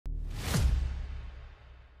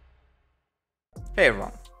Hey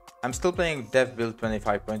everyone, I'm still playing Dev Build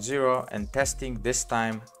 25.0 and testing this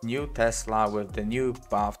time new Tesla with the new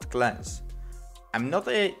buffed clans. I'm not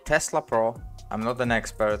a Tesla pro, I'm not an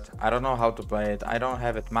expert, I don't know how to play it, I don't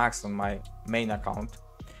have it maxed on my main account,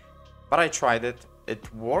 but I tried it.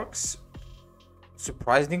 It works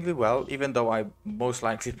surprisingly well, even though I most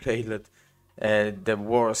likely played it the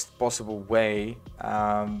worst possible way.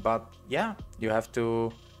 But yeah, you have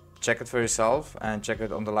to check it for yourself and check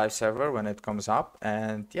it on the live server when it comes up.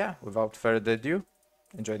 And yeah, without further ado,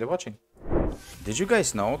 enjoy the watching. Did you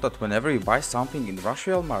guys know that whenever you buy something in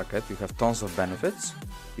Royale market, you have tons of benefits?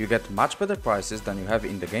 You get much better prices than you have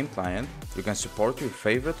in the game client, you can support your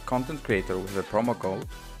favorite content creator with a promo code,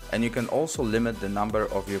 and you can also limit the number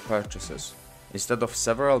of your purchases. Instead of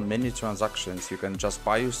several mini transactions, you can just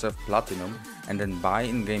buy yourself platinum and then buy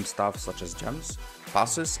in-game stuff such as gems,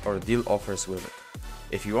 passes or deal offers with it.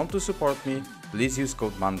 If you want to support me, please use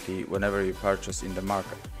code Manty whenever you purchase in the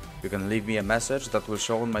market. You can leave me a message that will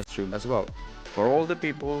show on my stream as well. For all the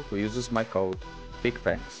people who uses my code, big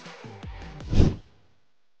thanks.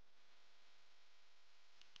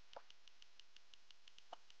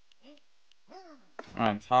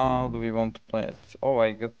 Alright, how do we want to play it? Oh,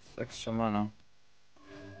 I got extra mana.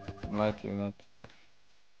 Like that.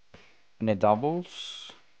 Any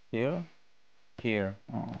doubles? Here? Here.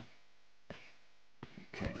 Oh.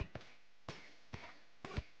 Okay.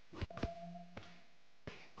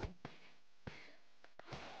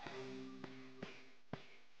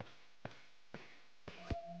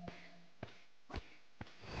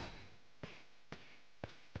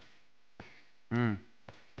 Hmm.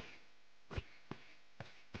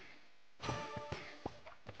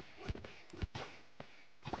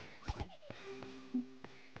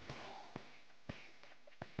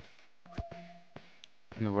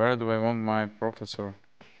 And where do I want my professor?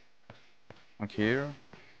 Like here?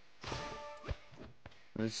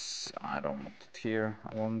 This, I don't want it here.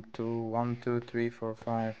 I want to 1, 2, 3, 4,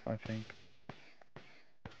 5, I think.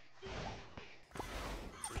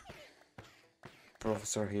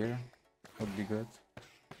 Professor here would be good.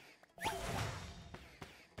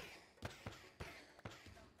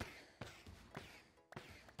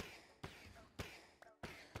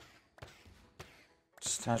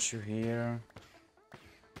 Statue here.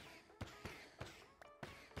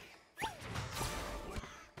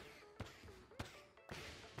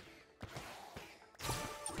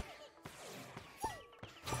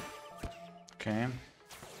 Okay.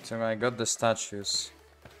 So I got the statues.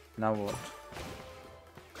 Now what?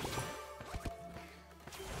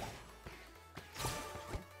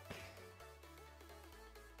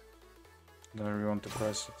 Do I want to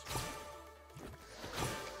press it?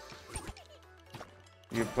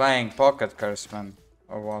 You're playing Pocket Curse, man,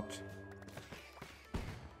 or what?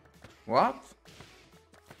 What?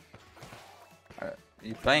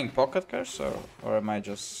 You playing Pocket Curse, or am I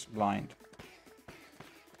just blind?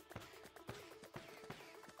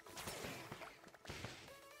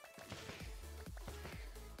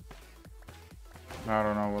 I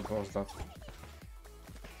don't know what was that.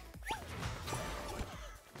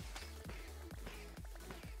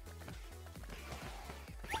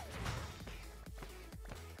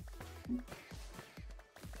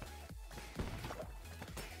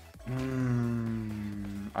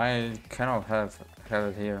 I cannot have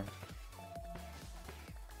it here.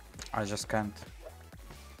 I just can't.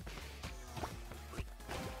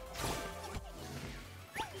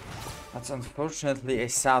 That's unfortunately a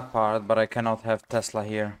sad part, but I cannot have Tesla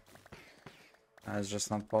here. It's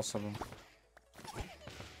just not possible.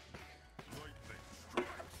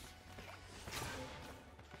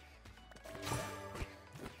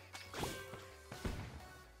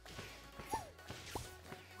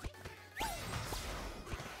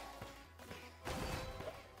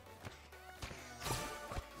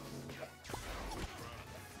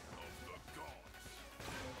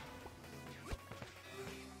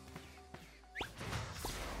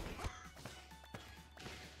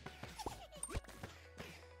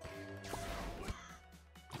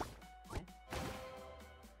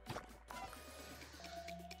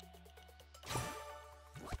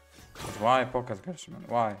 Why Pocket Curse, man?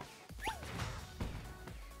 Why?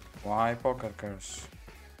 Why Pocket Curse?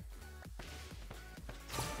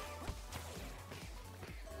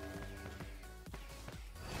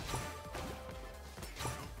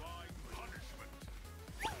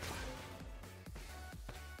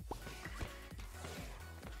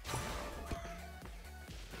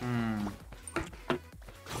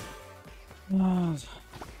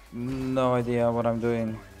 No idea what I'm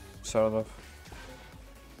doing, sort of.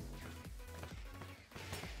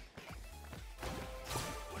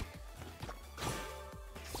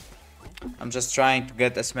 I'm just trying to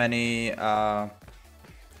get as many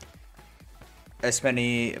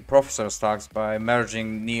professor stocks by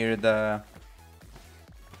merging near the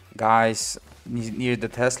guys near the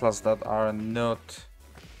Teslas that are not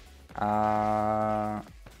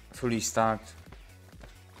fully stacked.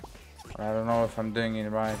 I don't know if I'm doing it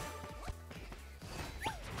right.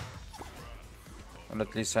 But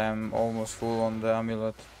at least I'm almost full on the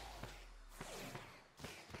amulet.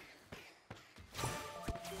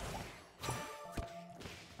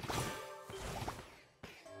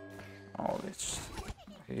 Oh,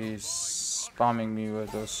 he's spamming me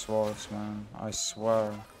with those swords, man. I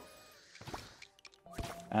swear.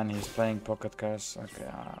 And he's playing pocket curse. Okay,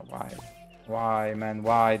 why? Why, man?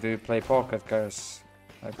 Why do you play pocket curse?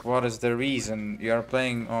 Like, what is the reason you are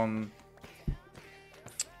playing on?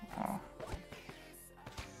 Oh.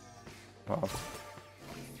 Well.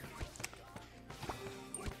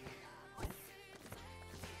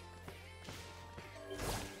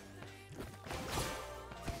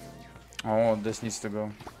 Oh, this needs to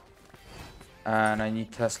go. And I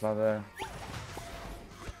need Tesla there.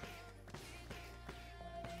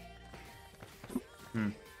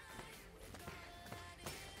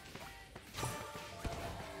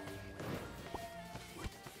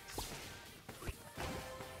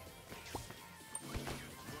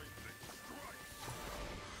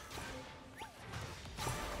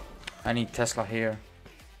 I need Tesla here.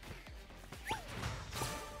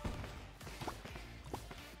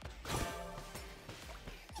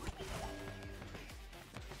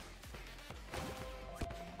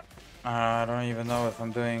 I don't even know if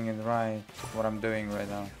I'm doing it right, what I'm doing right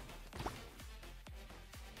now.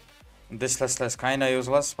 This Tesla is kinda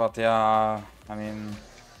useless, but yeah, I mean,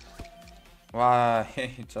 why?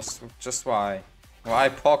 just why? Why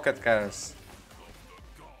pocket cars?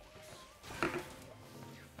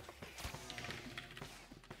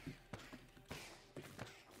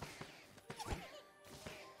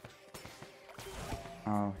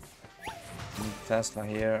 Oh, need Tesla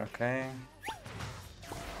here, okay.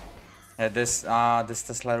 Yeah, this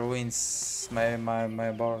Tesla ruins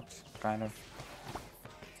my board, kind of.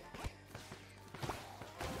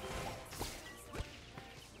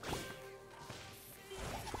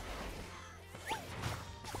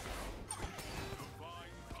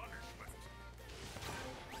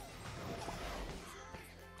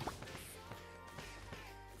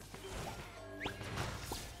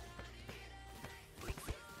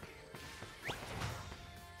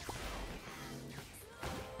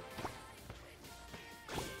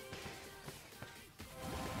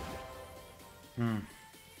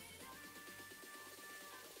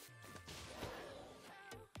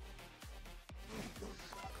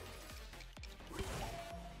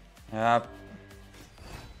 Yep.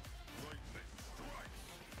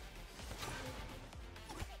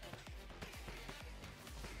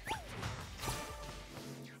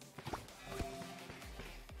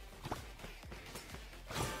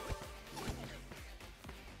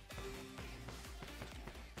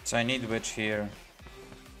 So I need witch here.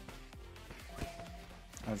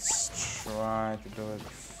 Let's try to do it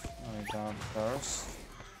like that first.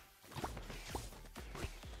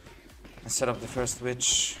 Instead of the first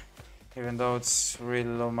witch, even though it's really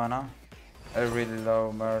low mana, a really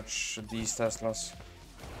low merge these Teslas.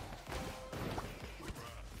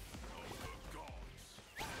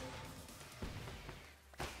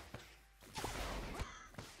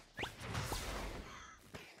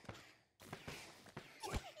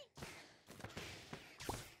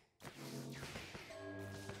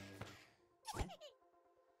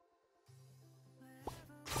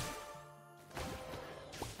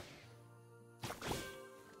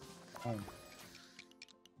 Oh.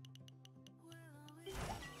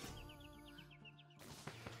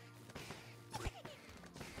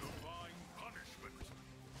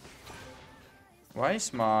 Why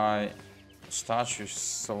is my statue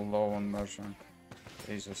so low on merchant?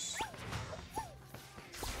 Jesus.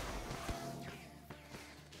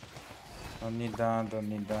 Don't need that, don't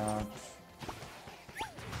need that.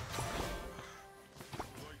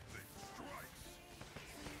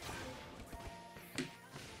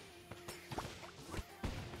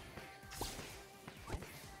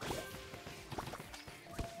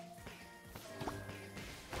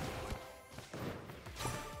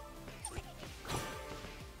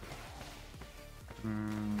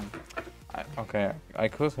 Okay, I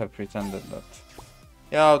could have pretended that.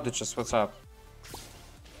 Yo, Duchess, what's up?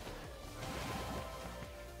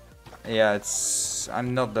 Yeah,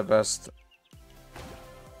 I'm not the best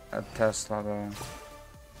at Tesla though.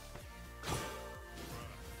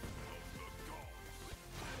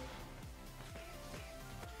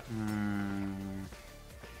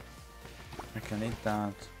 can eat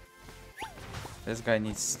that. This guy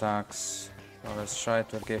needs stacks. So let's try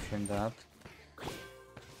to give him that.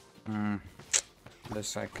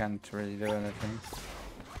 This I can't really do anything.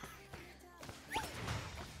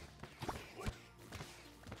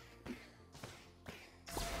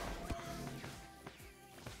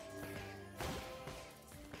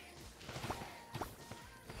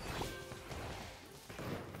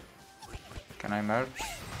 Can I merge?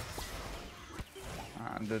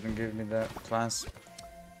 Didn't give me the class.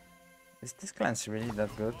 Is this class really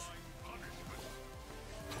that good?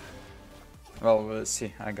 Well, we'll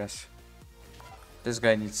see, I guess. This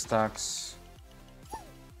guy needs stacks.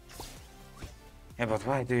 Yeah, but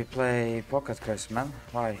why do you play Pocket Curse, man?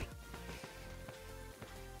 Why?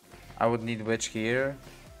 I would need Witch here.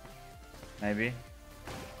 Maybe.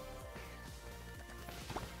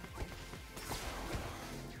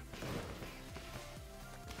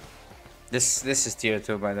 This is tier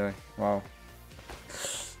 2, by the way. Wow.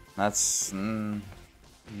 That's meh.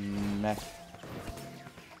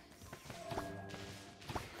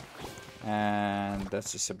 And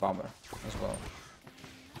that's just a bummer as well.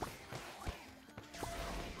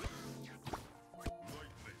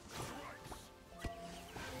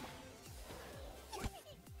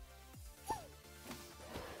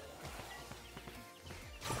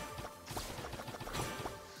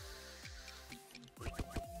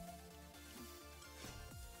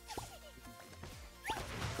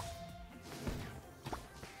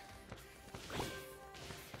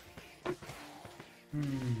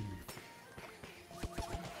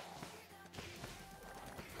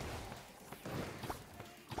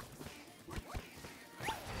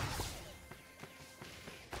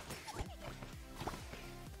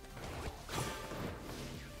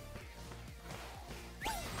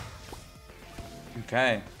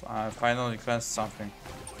 Okay, I finally cleansed something.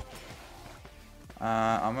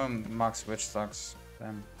 I'm on max witch stacks.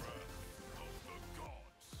 Damn.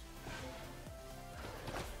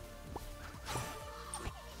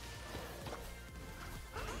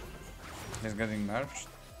 He's getting merged.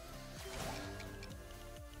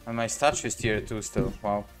 And my statue is tier 2 still.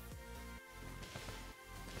 Wow.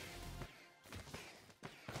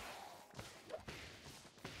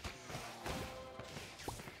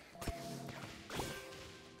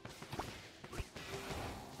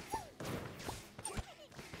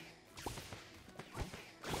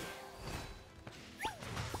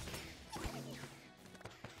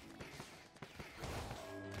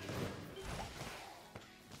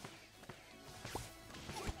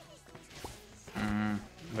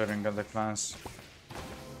 Didn't get the class.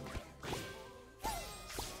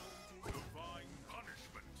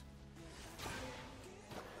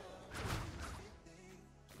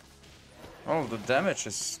 Oh, the damage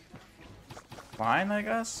is fine, I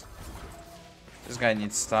guess. This guy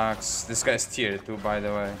needs stacks. This guy's tier 2, by the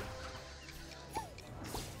way.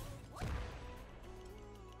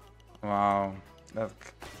 Wow. That...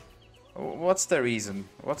 What's the reason?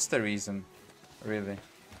 What's the reason? Really?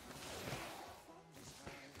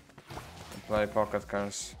 Play pocket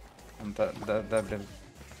cars and that build.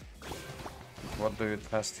 What do you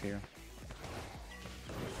test here?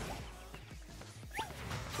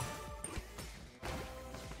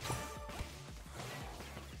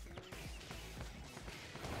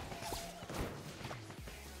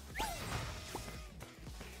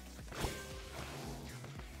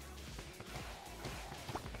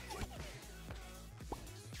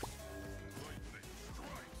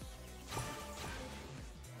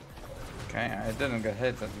 Okay, I didn't get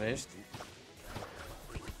hit at least.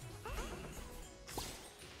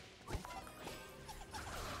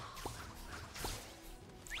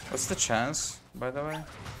 What's the chance, by the way?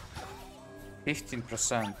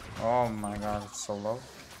 15%. Oh my god, it's so low.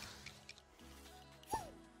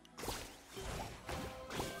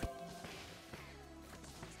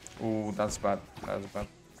 Ooh, that's bad. That's bad.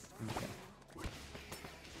 Okay.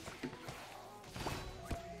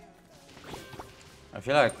 I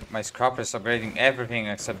feel like my scrap is upgrading everything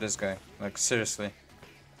except this guy. Like seriously.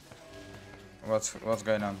 What's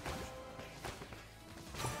going on?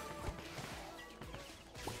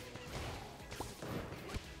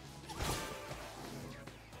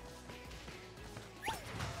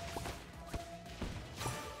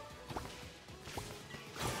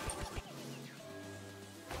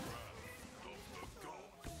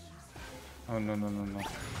 Oh no.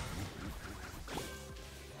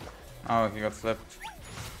 Oh, he got flipped.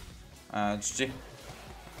 GG.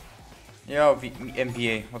 Yo,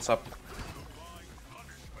 MPA, what's up?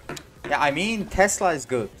 Yeah, I mean, Tesla is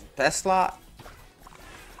good. Tesla...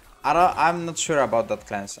 I'm not sure about that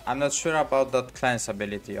cleanse. I'm not sure about that cleanse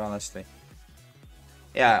ability, honestly.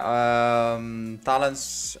 Yeah,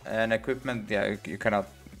 talents and equipment. Yeah, you cannot.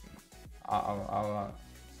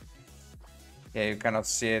 Yeah, you cannot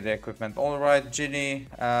see the equipment. All right, Genie.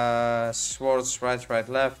 Swords, right,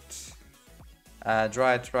 left.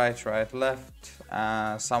 Right, left.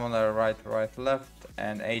 Summoner, right, left.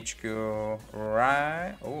 And HQ,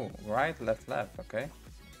 right. Oh, right, left. Okay.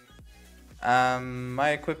 My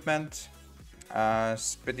equipment.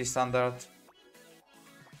 Is pretty standard.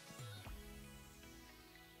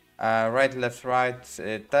 Right, left,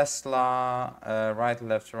 Tesla,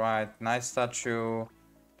 right, night statue,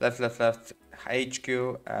 left, HQ,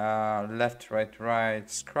 left, right,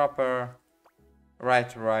 scrapper,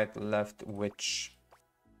 right, left, witch,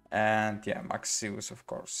 and yeah, Max Zeus, of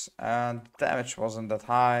course. And damage wasn't that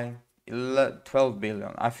high, 12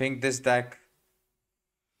 billion. I think this deck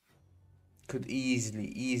could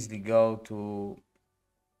easily go to,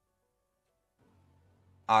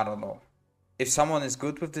 I don't know. If someone is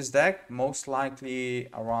good with this deck, most likely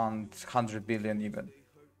around 100 billion even.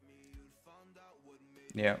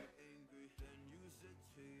 Yeah.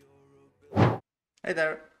 Hey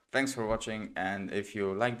there, thanks for watching, and if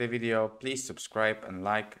you like the video, please subscribe and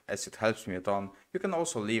like, as it helps me a ton. You can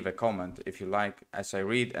also leave a comment if you like, as I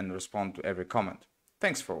read and respond to every comment.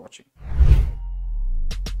 Thanks for watching.